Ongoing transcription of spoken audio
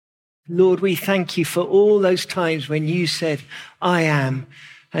Lord, we thank you for all those times when you said, I am.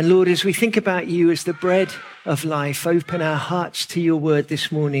 And Lord, as we think about you as the bread of life, open our hearts to your word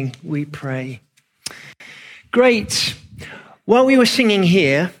this morning, we pray. Great. While we were singing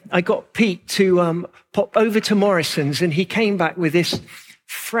here, I got Pete to pop over to Morrison's, and he came back with this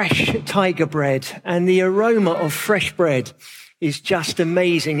fresh tiger bread. And the aroma of fresh bread is just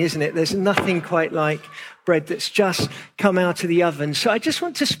amazing, isn't it? There's nothing quite like bread that's just come out of the oven. So I just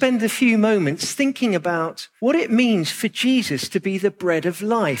want to spend a few moments thinking about what it means for Jesus to be the bread of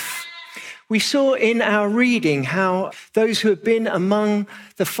life. We saw in our reading how those who had been among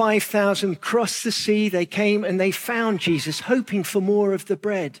the 5,000 crossed the sea, they came and they found Jesus, hoping for more of the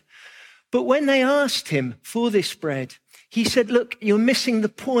bread. But when they asked him for this bread, he said, look, you're missing the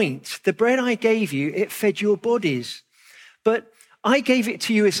point. The bread I gave you, it fed your bodies. But I gave it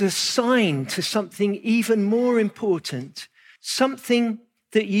to you as a sign to something even more important, something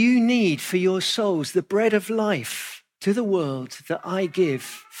that you need for your souls, the bread of life to the world that I give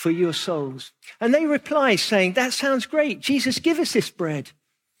for your souls. And they reply saying, that sounds great. Jesus, give us this bread.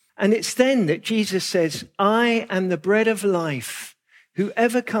 And it's then that Jesus says, I am the bread of life.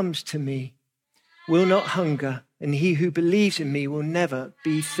 Whoever comes to me will not hunger, and he who believes in me will never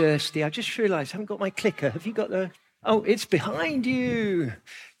be thirsty. I just realized I haven't got my clicker. Have you got the... Oh, it's behind you.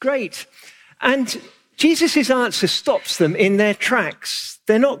 Great. And Jesus' answer stops them in their tracks.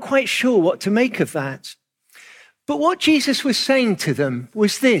 They're not quite sure what to make of that. But what Jesus was saying to them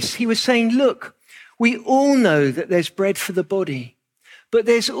was this. He was saying, look, we all know that there's bread for the body, but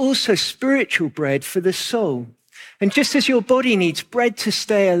there's also spiritual bread for the soul. And just as your body needs bread to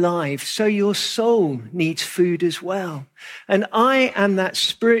stay alive, so your soul needs food as well. And I am that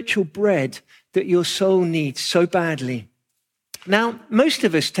spiritual bread that your soul needs so badly. Now, most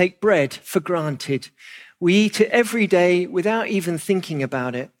of us take bread for granted. We eat it every day without even thinking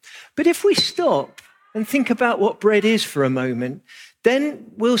about it. But if we stop and think about what bread is for a moment,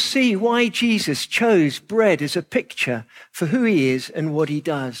 then we'll see why Jesus chose bread as a picture for who he is and what he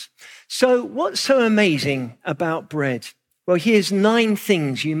does. So what's so amazing about bread? Well, here's 9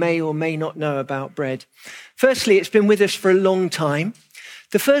 things you may or may not know about bread. Firstly, it's been with us for a long time.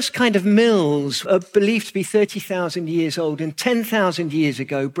 The first kind of mills are believed to be 30,000 years old, and 10,000 years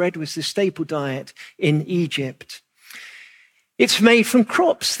ago, bread was the staple diet in Egypt. It's made from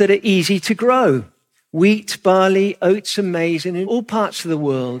crops that are easy to grow. Wheat, barley, oats, and maize, and in all parts of the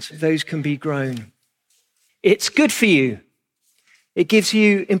world, those can be grown. It's good for you. It gives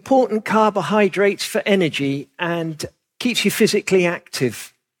you important carbohydrates for energy and keeps you physically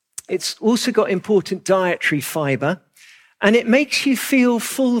active. It's also got important dietary fiber, and it makes you feel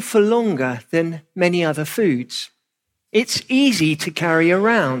full for longer than many other foods. It's easy to carry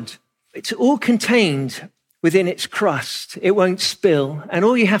around. It's all contained within its crust. It won't spill, and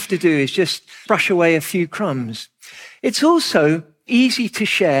all you have to do is just brush away a few crumbs. It's also easy to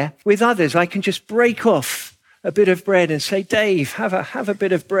share with others. I can just break off a bit of bread and say, Dave, have a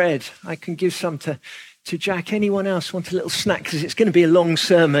bit of bread. I can give some to Jack. Anyone else want a little snack? Because it's going to be a long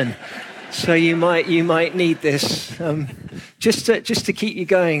sermon. So you might need this just to keep you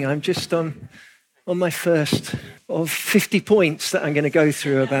going. I'm just on my first of 50 points that I'm going to go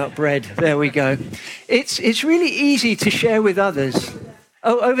through about bread. There we go. It's really easy to share with others.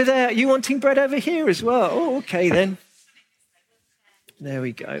 Oh, over there, are you wanting bread over here as well? Oh, okay then. There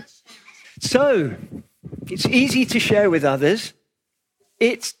we go. So it's easy to share with others.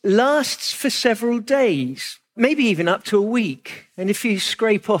 It lasts for several days, maybe even up to a week. And if you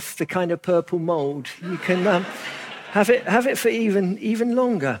scrape off the kind of purple mold, you can have it for even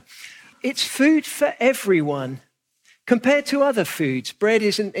longer. It's food for everyone. Compared to other foods, bread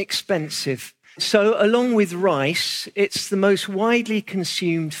isn't expensive. So along with rice, it's the most widely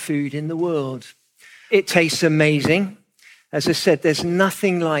consumed food in the world. It tastes amazing. As I said, there's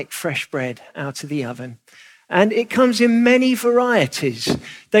nothing like fresh bread out of the oven. And it comes in many varieties.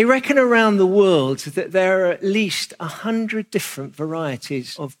 They reckon around the world that there are at least 100 different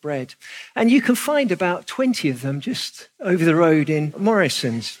varieties of bread. And you can find about 20 of them just over the road in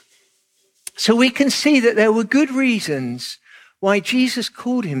Morrison's. So we can see that there were good reasons why Jesus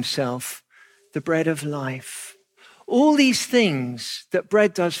called himself the bread of life. All these things that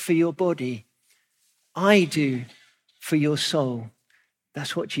bread does for your body, I do for your soul.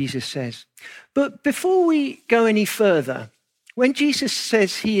 That's what Jesus says. But before we go any further, when Jesus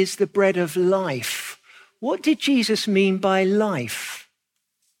says he is the bread of life, what did Jesus mean by life?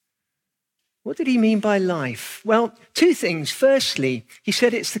 What did he mean by life? Well, 2 things. Firstly, he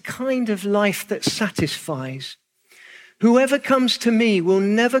said it's the kind of life that satisfies. Whoever comes to me will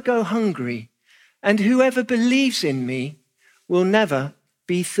never go hungry, and whoever believes in me will never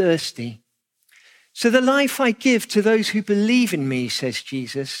be thirsty. So the life I give to those who believe in me, says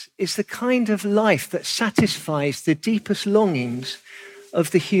Jesus, is the kind of life that satisfies the deepest longings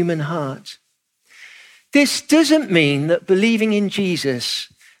of the human heart. This doesn't mean that believing in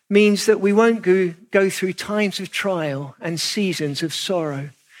Jesus means that we won't go through times of trial and seasons of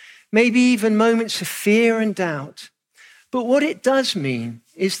sorrow, maybe even moments of fear and doubt. But what it does mean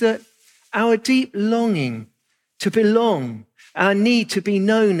is that our deep longing to belong, our need to be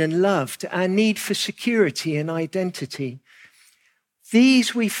known and loved, our need for security and identity,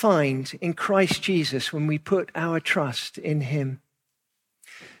 these we find in Christ Jesus when we put our trust in him.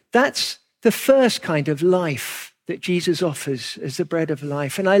 That's the first kind of life that Jesus offers as the bread of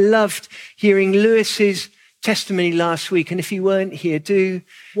life. And I loved hearing Lewis's testimony last week. And if you weren't here, do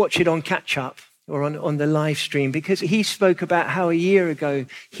watch it on catch up or on the live stream, because he spoke about how a year ago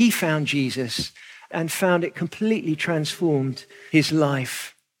he found Jesus and found it completely transformed his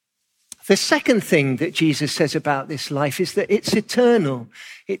life. The second thing that Jesus says about this life is that it's eternal.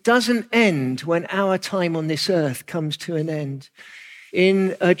 It doesn't end when our time on this earth comes to an end.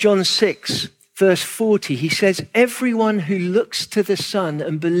 In John 6, verse 40, he says, everyone who looks to the Son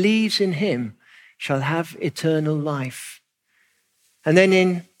and believes in him shall have eternal life. And then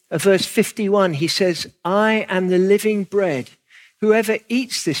in verse 51, he says, I am the living bread. Whoever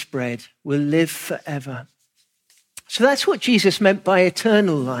eats this bread will live forever. So that's what Jesus meant by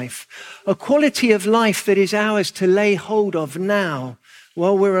eternal life, a quality of life that is ours to lay hold of now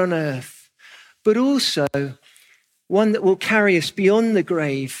while we're on earth, but also one that will carry us beyond the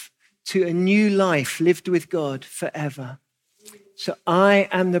grave to a new life lived with God forever. So I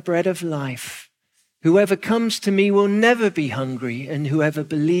am the bread of life. Whoever comes to me will never be hungry, and whoever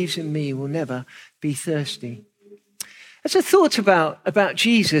believes in me will never be thirsty. As I thought about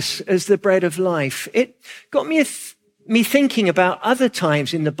Jesus as the bread of life, it got me thinking about other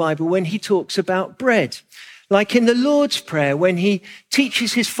times in the Bible when he talks about bread. Like in the Lord's Prayer, when he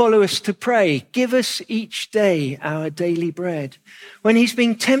teaches his followers to pray, give us each day our daily bread. When he's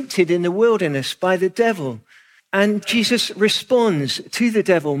being tempted in the wilderness by the devil, and Jesus responds to the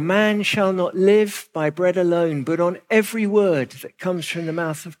devil, man shall not live by bread alone, but on every word that comes from the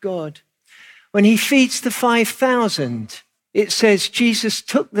mouth of God. When he feeds the 5,000, it says Jesus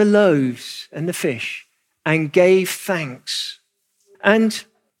took the loaves and the fish and gave thanks. And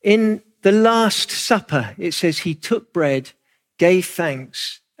in the Last Supper, it says he took bread, gave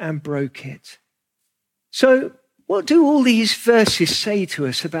thanks, and broke it. So what do all these verses say to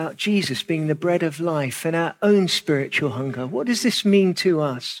us about Jesus being the bread of life and our own spiritual hunger? What does this mean to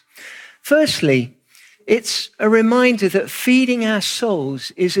us? Firstly, it's a reminder that feeding our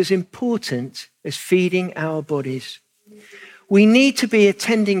souls is as important as feeding our bodies. We need to be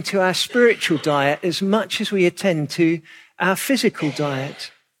attending to our spiritual diet as much as we attend to our physical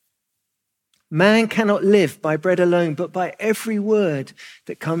diet. Man cannot live by bread alone, but by every word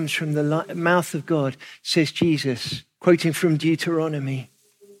that comes from the mouth of God, says Jesus, quoting from Deuteronomy.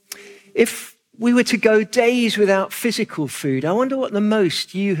 If we were to go days without physical food, I wonder what the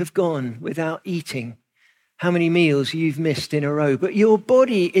most you have gone without eating, how many meals you've missed in a row. But your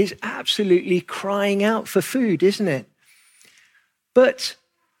body is absolutely crying out for food, isn't it? But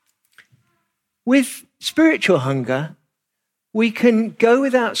with spiritual hunger, we can go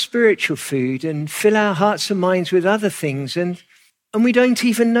without spiritual food and fill our hearts and minds with other things, and we don't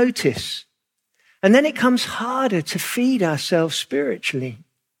even notice. And then it comes harder to feed ourselves spiritually.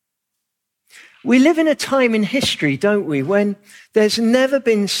 We live in a time in history, don't we, when there's never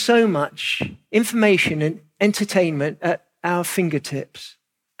been so much information and entertainment at our fingertips.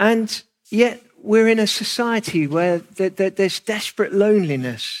 And yet we're in a society where there's desperate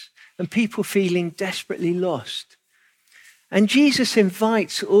loneliness and people feeling desperately lost. And Jesus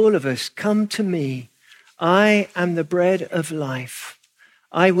invites all of us, come to me. I am the bread of life.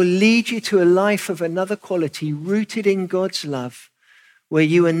 I will lead you to a life of another quality, rooted in God's love, where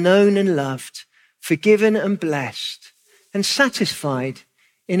you are known and loved, forgiven and blessed, and satisfied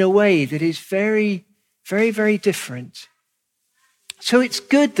in a way that is very, very, very different. So it's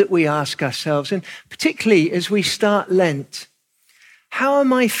good that we ask ourselves, and particularly as we start Lent, how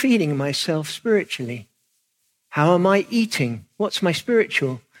am I feeding myself spiritually? How am I eating? What's my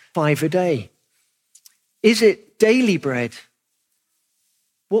spiritual 5 a day? Is it daily bread?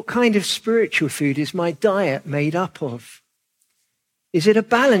 What kind of spiritual food is my diet made up of? Is it a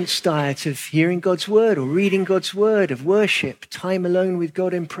balanced diet of hearing God's word or reading God's word, of worship, time alone with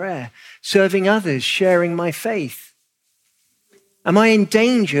God in prayer, serving others, sharing my faith? Am I in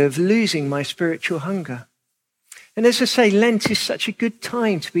danger of losing my spiritual hunger? And as I say, Lent is such a good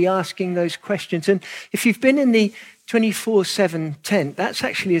time to be asking those questions. And if you've been in the 24/7 tent, that's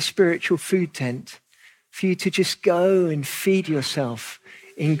actually a spiritual food tent for you to just go and feed yourself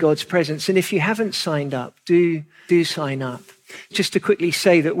in God's presence. And if you haven't signed up, do sign up. Just to quickly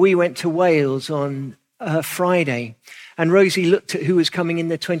say that we went to Wales on Friday, and Rosie looked at who was coming in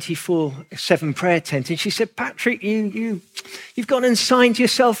the 24/7 prayer tent, and she said, "Patrick, you've gone and signed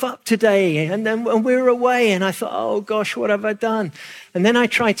yourself up today." And we were away, and I thought, "Oh gosh, what have I done?" And then I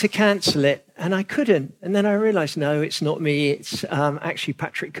tried to cancel it, and I couldn't. And then I realized, no, it's not me. It's actually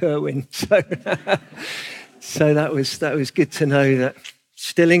Patrick Kerwin. So that was good to know that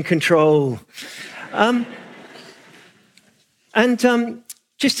still in control.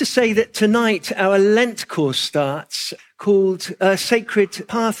 Just to say that tonight our Lent course starts called Sacred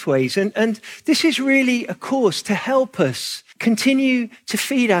Pathways. And this is really a course to help us continue to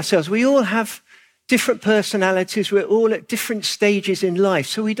feed ourselves. We all have different personalities. We're all at different stages in life.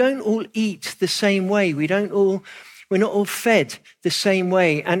 So we don't all eat the same way. We're not all fed the same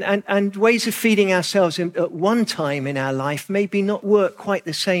way. And ways of feeding ourselves at one time in our life maybe not work quite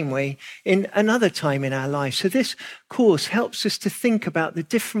the same way in another time in our life. So this course helps us to think about the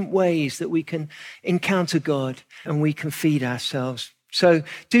different ways that we can encounter God and we can feed ourselves. So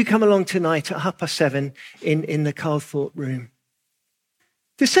do come along tonight at 7:30 in the Carlthorpe room.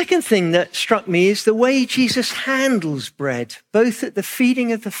 The second thing that struck me is the way Jesus handles bread, both at the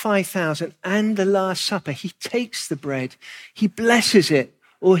feeding of the 5,000 and the Last Supper. He takes the bread, he blesses it,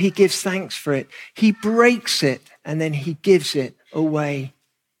 or he gives thanks for it. He breaks it, and then he gives it away.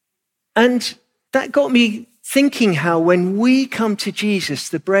 And that got me thinking how when we come to Jesus,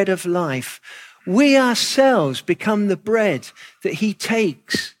 the bread of life, we ourselves become the bread that he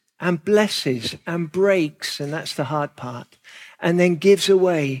takes and blesses and breaks, and that's the hard part, and then gives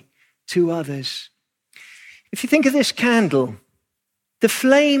away to others. If you think of this candle, the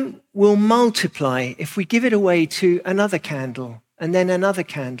flame will multiply if we give it away to another candle, and then another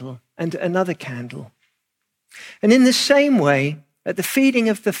candle, and another candle. And in the same way, at the feeding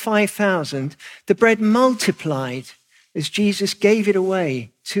of the 5,000, the bread multiplied as Jesus gave it away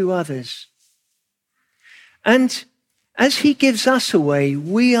to others. And as he gives us away,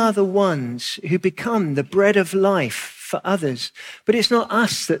 we are the ones who become the bread of life for others. But it's not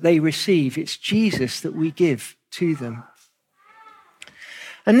us that they receive, it's Jesus that we give to them.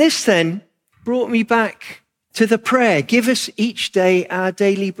 And this then brought me back to the prayer, give us each day our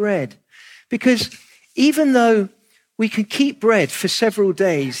daily bread. Because even though we can keep bread for several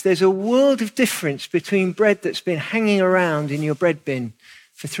days, there's a world of difference between bread that's been hanging around in your bread bin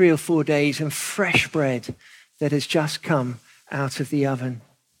for 3 or 4 days and fresh bread that has just come out of the oven.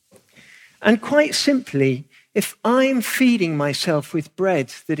 And quite simply, if I'm feeding myself with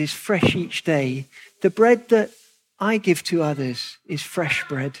bread that is fresh each day, the bread that I give to others is fresh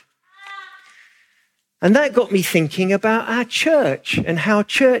bread. And that got me thinking about our church and how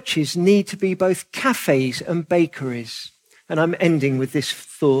churches need to be both cafes and bakeries. And I'm ending with this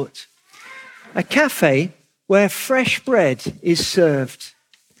thought. A cafe where fresh bread is served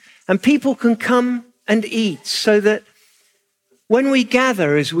and people can come and eat, so that when we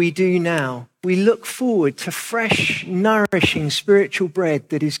gather as we do now, we look forward to fresh, nourishing spiritual bread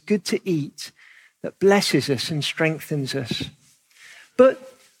that is good to eat, that blesses us and strengthens us. But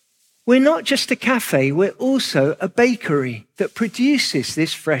we're not just a cafe, we're also a bakery that produces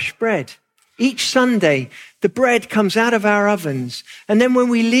this fresh bread. Each Sunday, the bread comes out of our ovens, and then when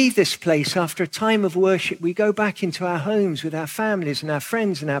we leave this place after a time of worship, we go back into our homes with our families and our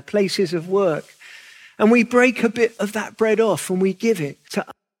friends and our places of work. And we break a bit of that bread off and we give it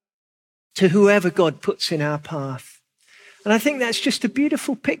to whoever God puts in our path. And I think that's just a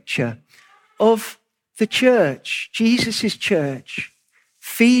beautiful picture of the church, Jesus' church,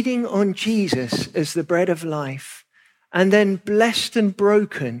 feeding on Jesus as the bread of life, and then blessed and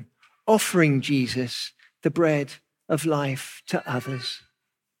broken, offering Jesus the bread of life to others.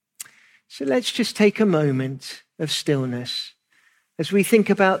 So let's just take a moment of stillness as we think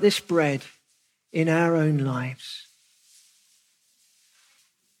about this bread in our own lives.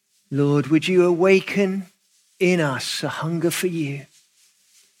 Lord, would you awaken in us a hunger for you,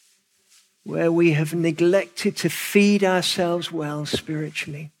 where we have neglected to feed ourselves well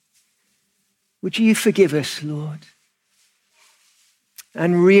spiritually. Would you forgive us, Lord,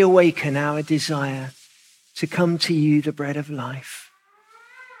 and reawaken our desire to come to you, the bread of life.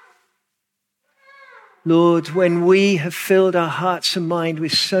 Lord, when we have filled our hearts and mind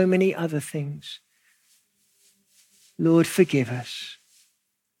with so many other things, Lord, forgive us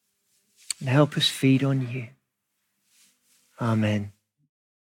and help us feed on you. Amen.